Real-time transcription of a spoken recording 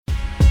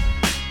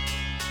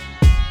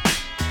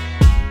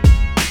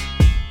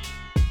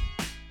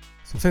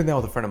sitting down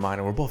with a friend of mine,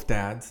 and we're both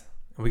dads,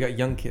 and we got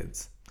young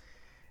kids.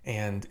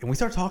 And we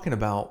start talking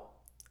about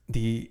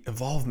the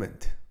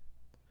evolvement,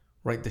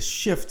 right? The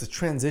shifts, the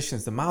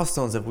transitions, the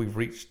milestones that we've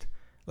reached.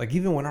 Like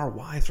even when our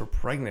wives were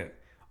pregnant,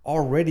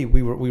 already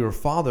we were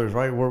fathers,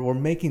 right? We're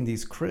making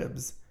these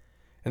cribs.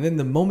 And then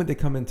the moment they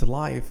come into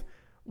life,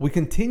 we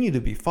continue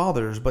to be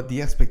fathers, but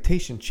the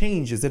expectation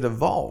changes, it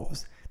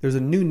evolves. There's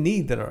a new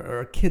need that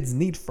our kids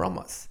need from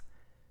us.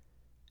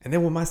 And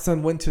then when my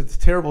son went to the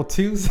terrible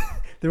twos,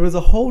 there was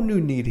a whole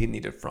new need he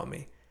needed from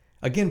me.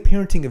 Again,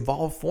 parenting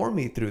evolved for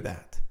me through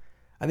that.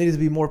 I needed to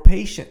be more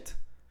patient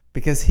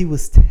because he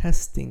was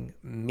testing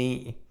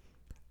me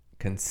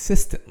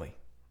consistently.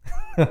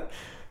 I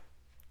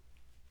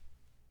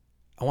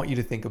want you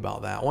to think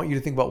about that. I want you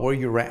to think about where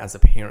you're at as a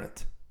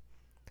parent.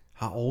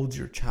 How old's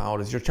your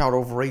child? Is your child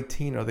over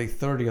 18? Are they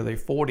 30? Are they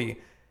 40?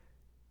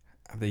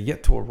 Have they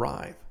yet to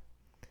arrive?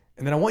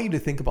 And then I want you to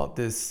think about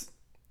this.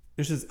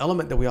 There's this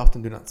element that we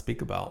often do not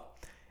speak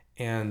about.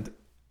 And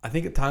I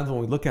think at times when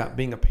we look at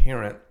being a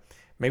parent,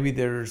 maybe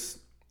there's,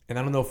 and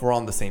I don't know if we're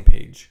on the same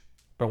page,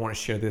 but I want to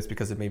share this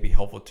because it may be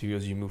helpful to you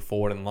as you move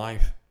forward in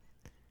life.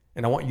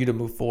 And I want you to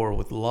move forward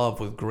with love,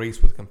 with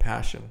grace, with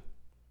compassion.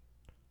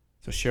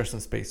 So share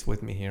some space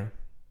with me here.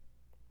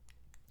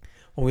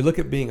 When we look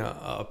at being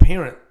a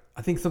parent,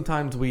 I think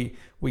sometimes we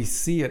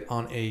see it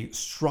on a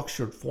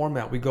structured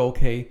format. We go,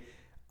 okay,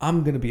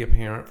 I'm going to be a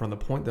parent from the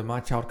point that my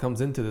child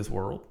comes into this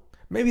world.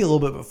 Maybe a little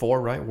bit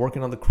before, right?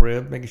 Working on the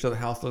crib, making sure the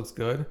house looks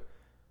good.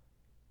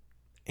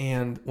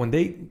 And when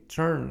they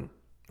turn,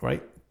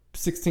 right,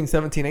 16,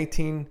 17,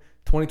 18,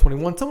 20,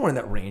 21, somewhere in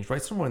that range,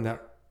 right? Somewhere in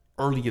that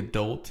early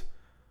adult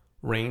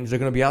range, they're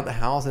going to be out the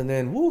house and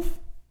then, woof,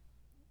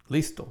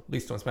 listo,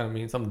 in Spanish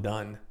means I'm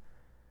done,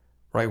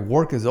 right?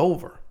 Work is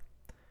over.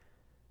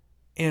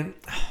 And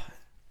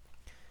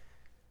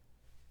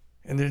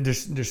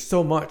there's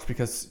so much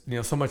because,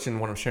 so much in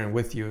what I'm sharing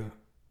with you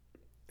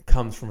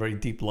comes from a very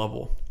deep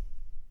level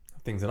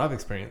of things that I've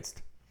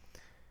experienced.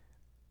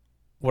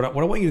 What I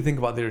want you to think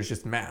about there is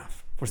just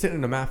math. If we're sitting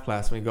in a math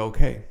class and we go,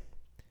 okay,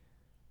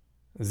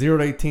 0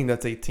 to 18,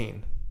 that's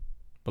 18.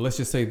 But let's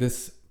just say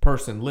this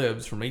person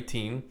lives from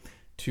 18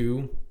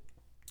 to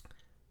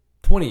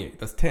 28,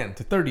 that's 10,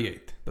 to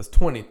 38, that's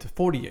 20, to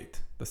 48,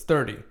 that's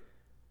 30,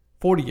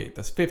 48,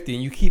 that's 50,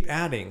 and you keep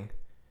adding.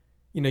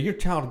 Your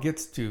child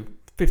gets to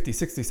 50,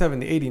 60,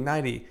 70, 80,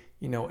 90,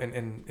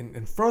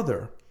 and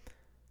further.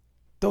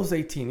 Those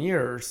 18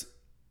 years,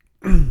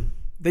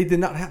 they did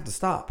not have to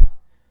stop.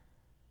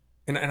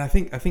 And I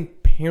think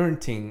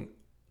parenting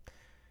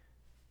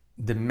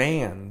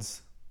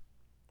demands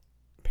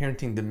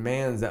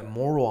that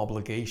moral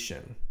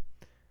obligation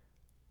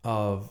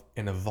of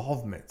an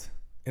involvement.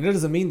 And it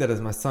doesn't mean that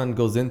as my son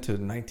goes into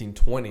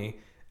 1920,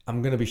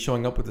 I'm going to be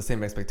showing up with the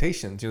same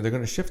expectations. They're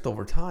going to shift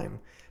over time.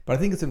 But I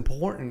think it's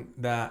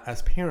important that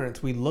as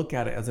parents, we look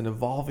at it as an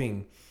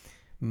evolving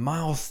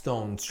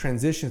milestones,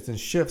 transitions, and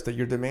shifts, that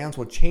your demands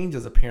will change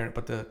as a parent,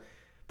 but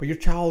your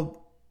child,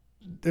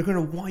 they're going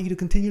to want you to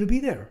continue to be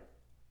there.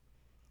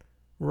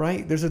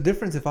 Right? There's a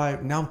difference if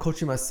I'm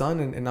coaching my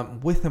son and I'm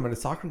with him at a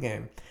soccer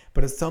game,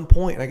 but at some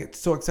point, and I get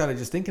so excited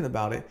just thinking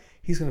about it,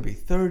 he's going to be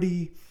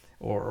 30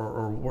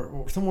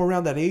 or somewhere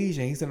around that age,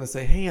 and he's going to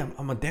say, hey,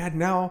 I'm a dad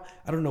now.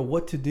 I don't know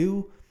what to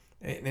do.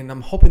 And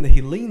I'm hoping that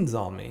he leans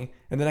on me,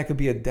 and then I could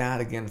be a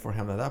dad again for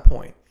him at that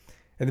point.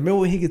 And the minute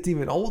when he gets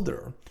even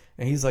older,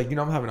 and he's like,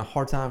 I'm having a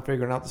hard time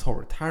figuring out this whole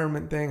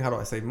retirement thing. How do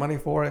I save money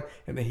for it?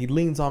 And then he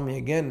leans on me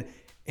again.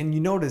 And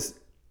you notice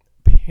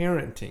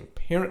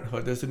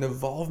parenthood, there's an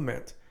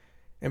involvement.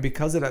 And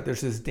because of that,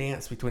 there's this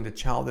dance between the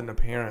child and the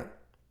parent.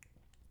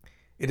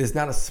 It is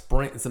not a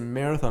sprint, it's a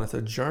marathon, it's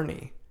a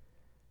journey.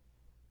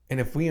 And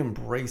if we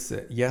embrace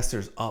it, yes,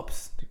 there's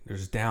ups,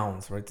 there's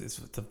downs, right? It's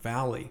a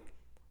valley.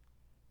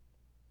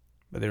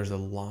 But there's a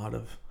lot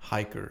of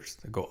hikers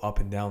that go up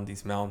and down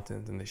these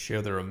mountains and they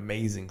share their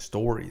amazing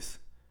stories.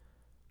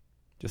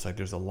 Just like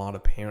there's a lot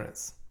of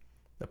parents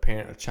that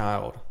parent a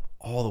child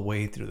all the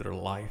way through their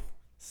life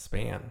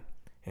span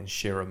and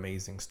share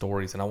amazing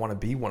stories. And I want to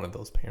be one of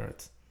those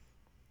parents.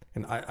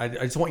 And I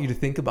just want you to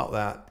think about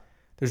that.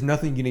 There's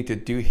nothing you need to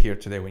do here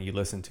today when you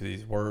listen to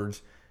these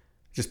words.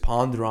 Just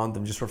ponder on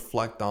them. Just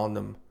reflect on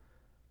them.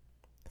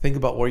 Think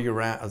about where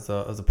you're at as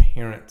a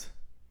parent.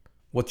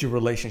 What's your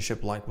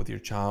relationship like with your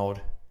child?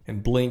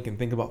 And blink and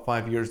think about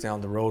 5 years down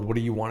the road. What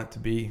do you want it to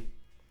be?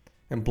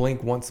 And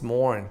blink once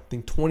more and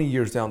think 20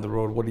 years down the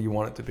road. What do you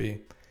want it to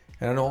be?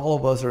 And I know all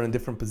of us are in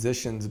different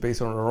positions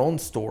based on our own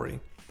story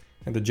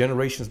and the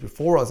generations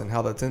before us and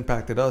how that's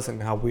impacted us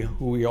and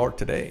who we are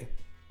today.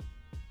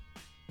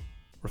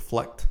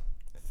 Reflect.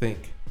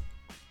 Think.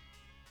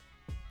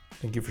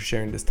 Thank you for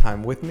sharing this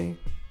time with me.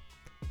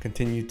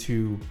 Continue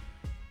to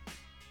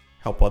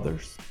help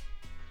others.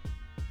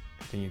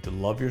 Continue to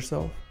love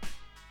yourself.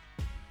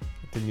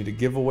 Continue to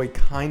give away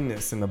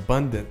kindness and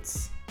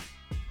abundance.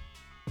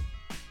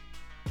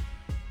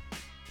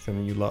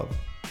 Sending you love.